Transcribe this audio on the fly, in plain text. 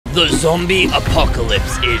The zombie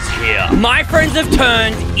apocalypse is here. My friends have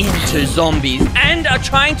turned into zombies and are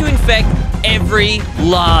trying to infect every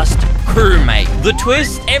last crewmate. The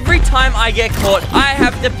twist, every time I get caught, I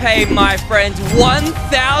have to pay my friends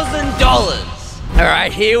 $1,000. All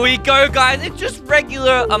right, here we go, guys. It's just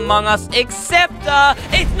regular Among Us, except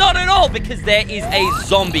it's not at all, because there is a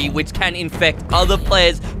zombie which can infect other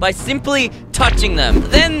players by simply touching them.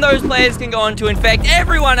 Then those players can go on to infect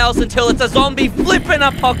everyone else until it's a zombie flippin'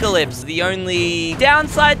 apocalypse. The only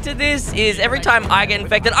downside to this is every time I get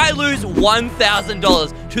infected, I lose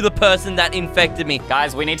 $1,000 to the person that infected me.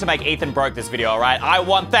 Guys, we need to make Ethan broke this video, all right? I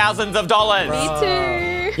want thousands of dollars. Me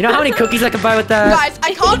too. You know how many cookies I can buy with that? Guys,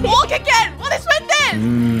 I can't walk again. What is with this?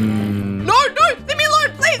 No, leave me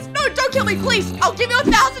alone, please. No, don't kill me, please. I'll give you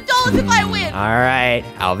 $1,000 if I win. All right,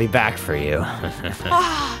 I'll be back for you.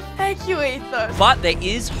 Thank you, Ethan. But there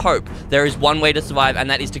is hope. There is one way to survive, and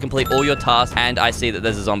that is to complete all your tasks. And I see that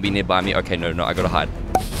there's a zombie nearby me. Okay, no, I gotta hide.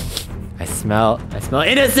 I smell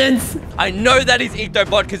innocence. I know that is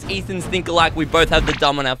Ectobot because Ethan's think alike. We both have the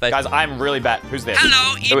dumb on our face. Guys, I'm really bad. Who's this?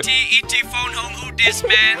 Hello, E.T. phone home. Who this,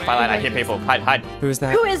 man? Firelight, I hear people. Hide. Who's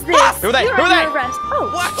that? Who is this? Who are they? You're Who are they? under arrest.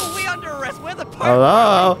 Oh. Why are we under arrest? We're the Pope.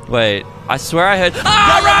 Hello? Wait, I swear I heard.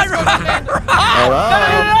 Ah, run!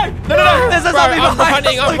 Hello? No. There's a zombie behind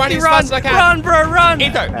us. I'm running as Run, fast as I can. Run, bro, run.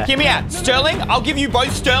 Ethan, hear me out. Sterling, I'll give you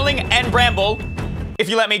both Sterling and Bramble if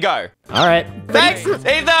you let me go. All right. Thanks,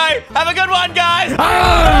 Ethan. Have a good one, guys.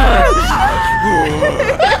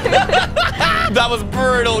 That was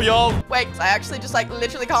brutal, y'all. Wait, I actually just like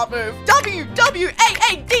literally can't move.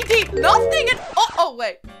 W-W-A-A-D-D. Nothing. Oh,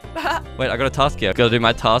 wait. Wait, I got a task here. Gotta do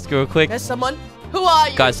my task real quick. There's someone. Who are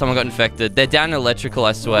you? Guys, someone got infected. They're down in electrical,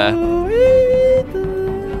 I swear.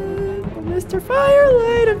 Mr.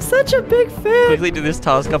 Firelight, I'm such a big fan. Quickly do this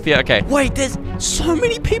task up here. Okay. Wait, there's so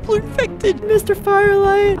many people infected. Mr.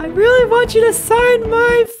 Firelight, I really want you to sign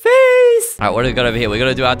my face. All right, what do we got over here? We got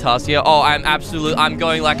to do our task here. Oh, I'm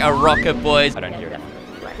going like a rocket, boys. I don't hear it.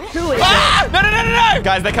 Who is Ah! No!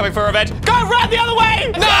 Guys, they're coming for revenge. Go, run the other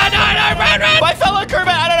way! No, run! My fellow crewmate,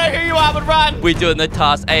 I don't know who you are, but run! We're doing the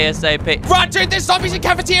task ASAP. Run, dude, there's zombies in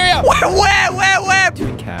cafeteria. Where? Two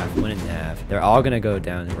in Cav, one in Nav. They're all gonna go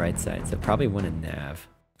down the right side, so probably one in Nav.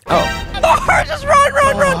 Oh, just run!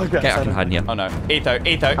 Okay, I can hide in here. Oh no, Etho,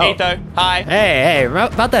 hi. Hey,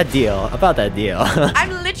 about that deal.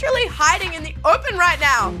 I'm literally hiding in the open right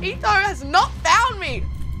now. Etho has not found me.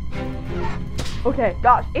 Okay,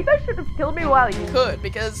 gosh, Etho should have killed me while he could,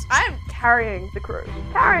 because I am carrying the crew.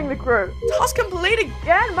 Task complete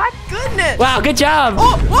again, my goodness. Wow, good job.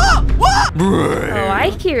 Oh, whoa! Oh, I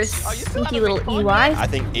hear sneaky little EY. I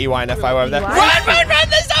think EY and FI were over there. EY. Run!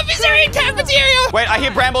 The zombies are in cafeteria. Wait, I hear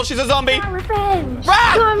Bramble, she's a zombie. Revenge.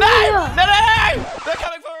 Run! Come No! here. They're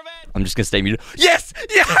coming for revenge. I'm just gonna stay muted. Yes!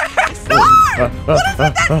 No! What is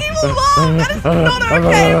with that evil law? That is not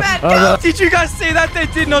okay, man. Go. Did you guys see that? They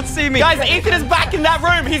did not see me. Guys, Ethan is back in that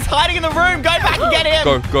room. He's hiding in the room. Go back and get him.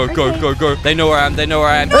 Go. They know where I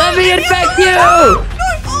am. Let me infect you. No!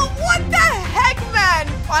 Oh, what the heck, man?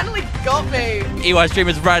 Finally got me. EY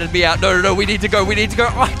streamers ratted me out. No, we need to go. Oh,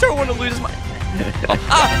 I don't want to lose my...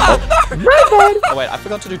 Oh, wait, I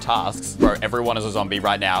forgot to do tasks. Bro, everyone is a zombie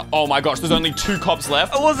right now. Oh my gosh, there's only 2 cops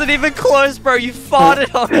left. I wasn't even close, bro. You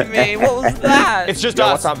farted on me. What was that? It's just Yo,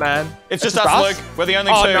 us. what's up, man? It's just It's us, us? Luke. We're the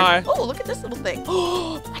only 2. Oh, no. Oh, look at this little thing.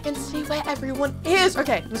 Oh, I can see where everyone is.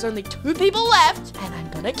 Okay, there's only 2 people left, and I'm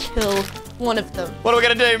gonna kill one of them. What are we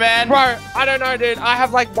gonna do, man? Bro, I don't know, dude. I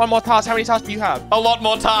have like one more task. How many tasks do you have? A lot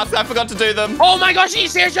more tasks. I forgot to do them. Oh my gosh, are you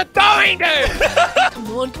serious? You're throwing, dude.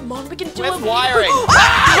 Come on, we can do Where's it. wiring?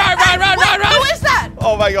 Run! Who is that?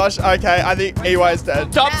 Oh my gosh. Okay, I think EY is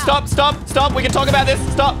dead. Stop. We can talk about this.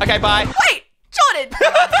 Stop. Okay, bye. Wait, Jordan.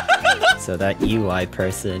 So that EY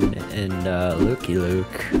person and Lukey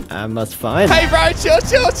Luke, I must find. Hey, bro, chill.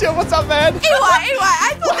 What's up, man? EY,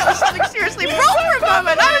 I thought that was something seriously wrong for a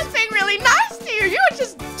moment. I was being really nice to you. You were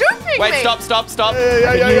just duping me. Wait, stop.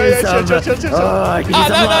 Yeah. Chill. Oh, I can use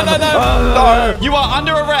some love. No. You are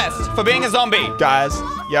under arrest for being a zombie. Guys,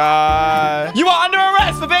 yeah. You are under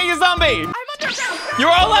arrest for being a zombie. I'm under arrest.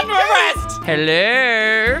 You're all under arrest.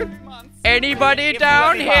 Hello? Anybody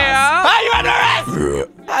down here? Hey, you're under arrest.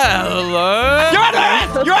 Hello? You're under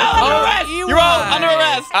arrest. You're all under arrest. EY. You're all under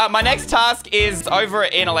arrest. My next task is over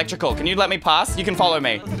in electrical. Can you let me pass? You can follow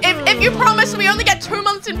me. If you promise we only get 2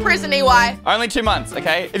 months in prison, EY. Only 2 months,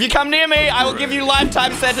 okay? If you come near me, I will give you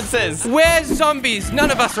lifetime sentences. We're zombies.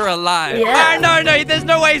 None of us are alive. Yeah. No. There's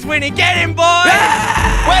no way he's winning. Get him, boy.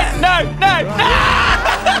 Wait, no.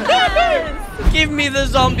 Give me the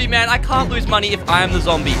zombie, man. I can't lose money if I am the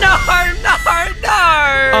zombie. No.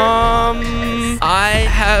 I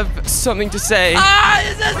have something to say.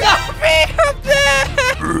 There's a zombie up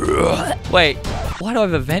there! Wait, why do I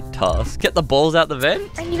have a vent task? Get the balls out the vent?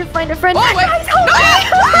 I need to find a friend. Oh, wait.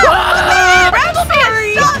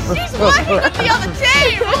 No! She's working with the other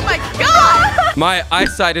team! Oh my god! My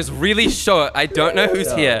eyesight is really short. I don't know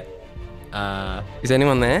who's here. Is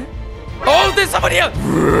anyone there? Oh, there's someone here!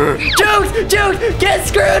 Dude, get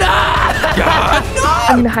screwed up! God!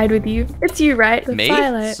 I'm gonna hide with you. It's you, right? The Me?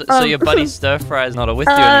 Firelight. So your buddy Stir Fry is not with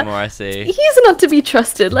you anymore, I see. He's not to be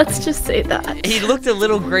trusted. Let's just say that. He looked a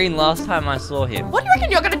little green last time I saw him. What do you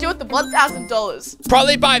reckon you're gonna do with the $1,000?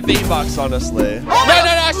 Probably buy V-Bucks, honestly. No,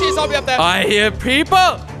 I see a zombie up there. I hear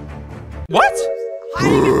people. What?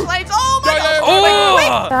 Hiding in planes. Oh my god!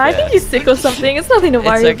 Oh! I think he's sick or something. It's nothing to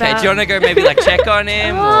worry It's okay. about. Do you want to go maybe like check on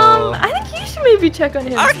him? Or... I think you should maybe check on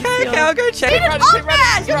him. Okay, I'll go check. Get it up there!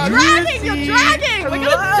 You're dragging! We're gonna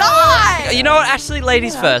die! You know what? Actually,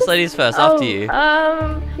 ladies first. Ladies first. After you.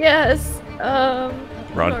 Yes.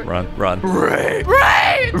 Run. Rain! I'm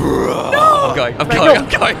going. I'm going.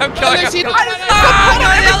 They see- Go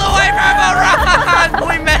the other way, Run!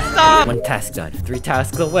 We messed up. One task done. 3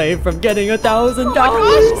 tasks away from getting $1,000.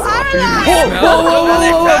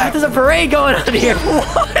 Whoa! There's a parade going on here.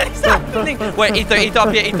 What's happening? Wait, Etho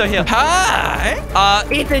up here. Hi.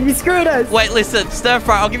 Ethan, you screwed us. Wait, listen, Stir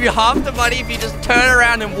Fry. I'll give you half the money if you just turn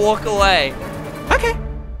around and walk away. Okay.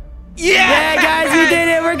 Yeah, guys, we did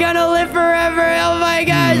it. We're gonna live forever. Oh my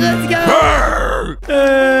gosh, let's go.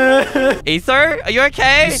 Etho, are you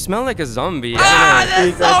okay? You smell like a zombie.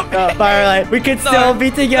 There's zombie. Firelight, we could still be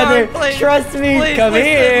together. No, please. Trust me. Please, Come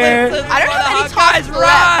here. listen. I don't have any Guys, time run.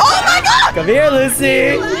 left. Oh my god! Come here,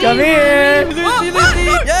 Lucy. Come here. Lucy.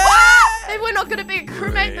 Yeah. Maybe we're not good at being a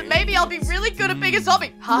crewmate, but maybe I'll be really good at being a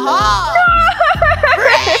zombie. Haha!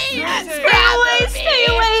 Stay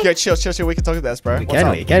away. Yo, chill. We can talk about this, bro. Can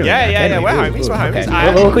we? Yeah. We're homies. What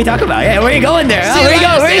can we talk about? Yeah, where are you going there? Where are you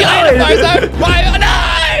going?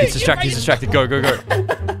 He's distracted. Go.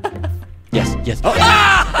 Yes.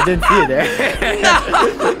 I didn't see you there.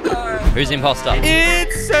 Who's the imposter?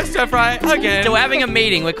 It's Stir Fry again. So we're having a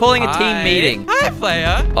meeting. We're calling a team meeting. Hi,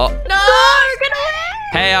 player. Oh. No! You're gonna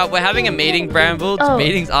Hey, we're having a meeting, Bramble. Oh.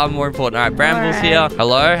 Meetings are more important. All right, Bramble's All right. here.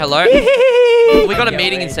 Hello. We got a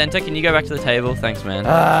meeting in center. Can you go back to the table? Thanks, man.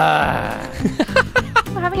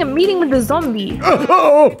 We're having a meeting with the zombie.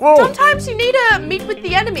 Sometimes you need to meet with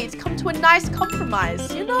the enemies, come to a nice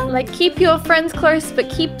compromise, you know? Like, keep your friends close, but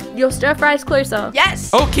keep your stir fries closer. Yes!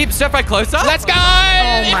 Oh, keep Stir Fry closer. Let's go.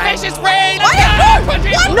 my Fish is free. Why was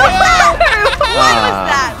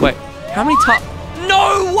that? Wait, how many times?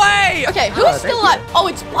 No way! Okay, who is still alive? Oh,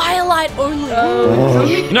 it's Firelight only.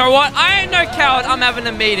 You know what? I ain't no coward. I'm having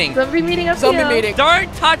a meeting. Zombie meeting up Zombie here. meeting.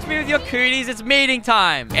 Don't touch me with your cooties. It's meeting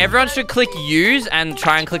time. Everyone should click use and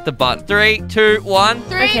try and click the button. 3, 2, 1.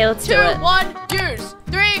 3, Okay, let's 2, do it. 1, use.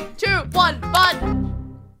 3, 2, 1, button.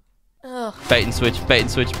 Ugh. Bait and switch.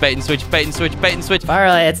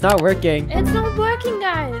 Firelight, it's not working. It's not working,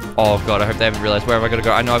 guys. Oh, God. I hope they haven't realized. Where have I got to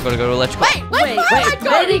go? I know I've got to go to electrical. Wait, Firelight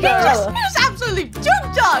go? where'd he go? He just absolutely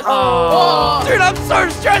duped us. Oh. Dude, I'm so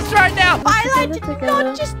stressed right now. Firelight did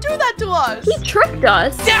not just do that to us. He tricked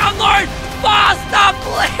us. Download faster,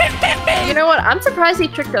 please. You know what? I'm surprised he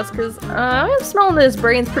tricked us because I'm smelling that his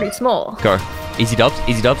brain's pretty small. Go. Easy dubs.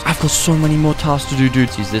 I've got so many more tasks to do,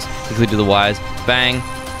 dudes. Use this. Quickly do the wires. Bang.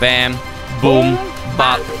 Bam. Boom.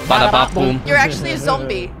 Bop. Bada bop. Boom. You're actually a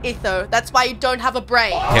zombie, Etho. That's why you don't have a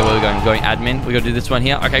brain. Okay, where are we going? Going admin. We gotta do this one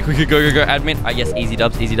here. Okay, quickly go. Admin. Yes, easy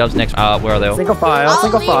dubs. Next. Where are they all? Single file. I'll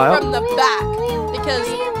Single leave file. from the back because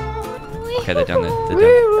Okay, they're down there. It's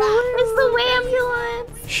the ambulance.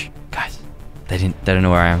 Shh, guys. They don't know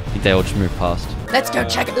where I am. I think they all just moved past. let's go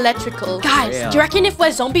check electrical. Guys, do you reckon if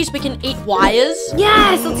we're zombies we can eat wires?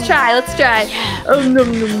 Yes, let's try. Oh, no.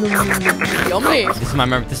 Yummy. This is my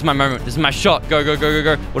moment. This is my shot. Go. What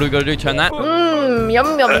do we gotta do? Turn that? Yum.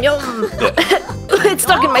 It's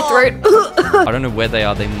stuck in my throat. I don't know where they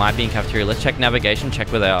are. They might be in cafeteria. Let's check navigation.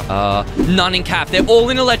 Check where they are. None in caf. They're all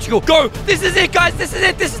in electrical. Go! This is it, guys. This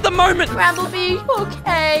is the moment. Bramblebee,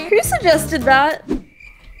 okay. Who suggested that?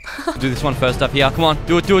 Do this one first up here. Come on.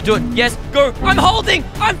 Do it. Yes, go. I'm holding.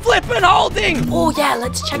 I'm flipping holding. Oh yeah,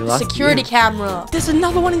 let's check the security camera. There's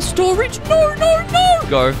another one in storage. No.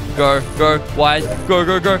 Go. Wise. Go.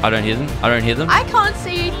 I don't hear them. I can't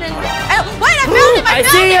see Ethan. Wait, I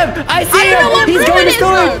found him. I see him. don't know what He's room going it to is,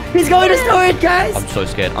 storage. though. He's going to storage, guys.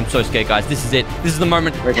 I'm so scared, guys. This is it. This is the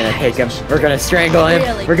moment. We're gonna take him. We're gonna strangle him.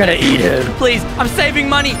 Really? We're gonna eat him. Please, I'm saving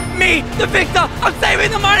money. Me, the victor. I'm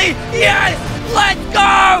saving the money. Yes. Let's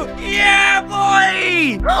go. Yeah,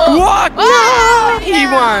 boy! What? No! He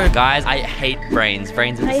won. Guys, I hate brains.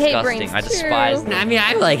 Brains are I hate disgusting. brains I despise them. I mean,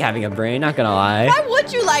 I like having a brain, not gonna lie. Why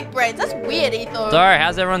would you like brains? That's weird, Etho. So,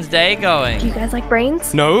 how's everyone's day Do going? you guys like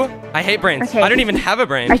brains? No, I hate brains. Okay. I don't even have a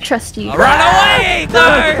brain. I trust you. Run away,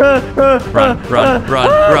 Etho! Run, run,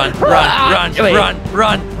 run, run, run, Wait.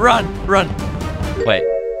 run. Wait.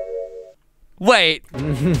 Wait.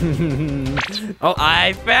 Oh.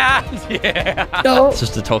 I found you. No. It's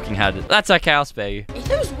just a talking head. That's okay, I'll spare you.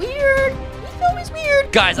 Etho's weird. Etho is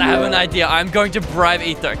weird. Guys, I have an idea. I'm going to bribe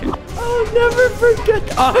Etho. Etho, I'll never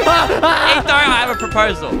forget. I have a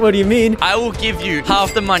proposal. What do you mean? I will give you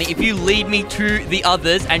half the money if you lead me to the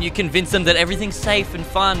others and you convince them that everything's safe and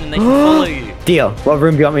fun and they can follow you. Deal. What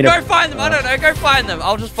room do you want me to? Go find them. I don't know. Go find them.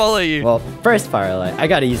 I'll just follow you. Well, first Firelight. I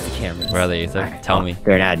gotta use the cameras. Where are they, Etho? Alright, Tell me.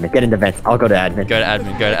 They're in admin. Get into vents. I'll go to admin. Go to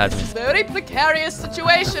admin. Go to admin. Very precarious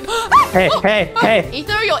situation. Hey, hey, hey.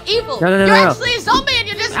 Etho, you're evil. No, You're no. actually a zombie and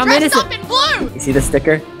you're just I'm dressed innocent. up in blue. You see the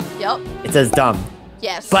sticker? Yep. It says dumb.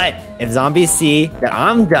 Yes. But if zombies see that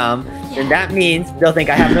I'm dumb, then that means they'll think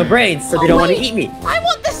I have no brains, so they don't want to wait. eat me. I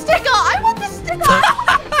want the sticker. I want the sticker.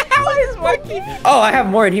 How is working? Oh, I have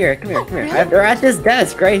more in here. Come here, come here. really? They're at this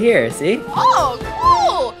desk right here. See? Oh,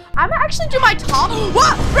 cool. I'm gonna actually do my top.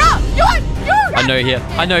 What, bro? You I know you're here.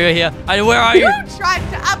 I know you're here. Where are you? You tried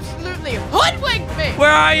to absolutely hoodwink me. Where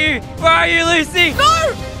are you? Where are you, Lucy?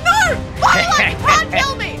 No. Firelight, you can't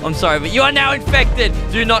kill me. I'm sorry, but you are now infected.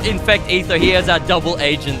 Do not infect Etho. He is our double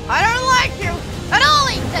agent. I don't like you at all,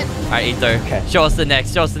 Ethan. All right, Etho. Okay. Show us the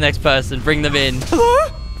next person. Bring them in.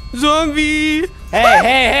 Zombie.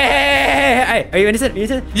 Hey. Are you innocent? Are you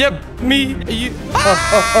innocent? Yep, me. You.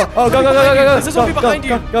 Oh, go. There's a zombie behind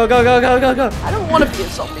you. Go. I don't want to be a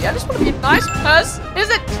zombie. I just want to be a nice person. Is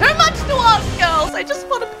it too much to ask, girls? I just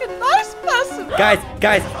want to be a nice person. Guys.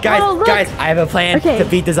 Oh, look. I have a plan Okay. to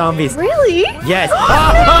beat the zombies. Really? Yes. Oh,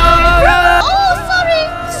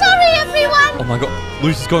 sorry, everyone. Oh my God,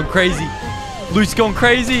 Lucy's going crazy.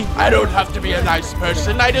 I don't have to be a nice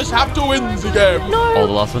person. I just have to win the game. Oh,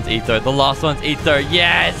 the last one's Etho.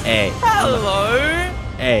 Yes. Hey. Hello.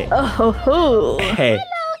 Hey. Oh. Hey. I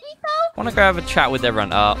want to go have a chat with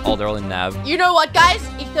everyone. Oh, they're all in nav. You know what, guys?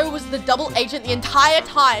 Etho was the double agent the entire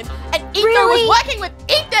time, and Etho Really? was working with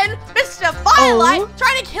Ethan, Mr. Firelight, Oh.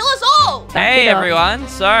 trying to kill us all. Hey, it up. everyone.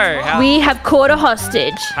 So, how We have caught a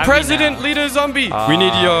hostage. how President, now? leader, zombie. We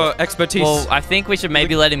need your expertise. Well, I think we should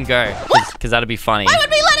maybe let him go, because that'd be funny. Why would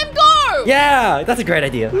we let him go? Yeah, that's a great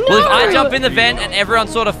idea. Well, if I jump in the vent and everyone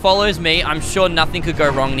sort of follows me, I'm sure nothing could go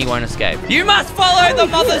wrong and he won't escape. You must follow the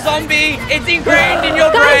mother zombie. It's ingrained in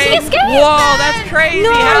your Guys, he brain. escaped. Whoa, that's crazy.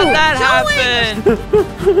 No. How'd that happen?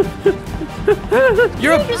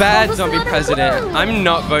 You're a just bad told us to zombie let him president. go. I'm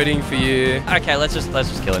not voting for you. Okay, let's just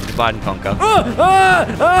kill him. Divide and conquer. Hey,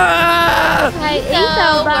 So,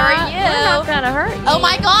 Etho, where are We're not gonna hurt you. Oh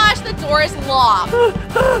my gosh, the door is locked.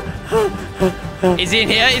 Is he in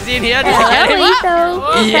here? Did you get him?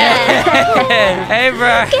 Hello, Etho. Yeah. Hey,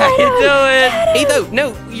 bro. How you doing? Etho,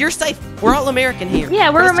 no, you're safe. We're all American here. Yeah,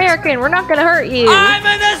 we're American. We're not gonna hurt you. I'm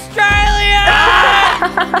an Australian.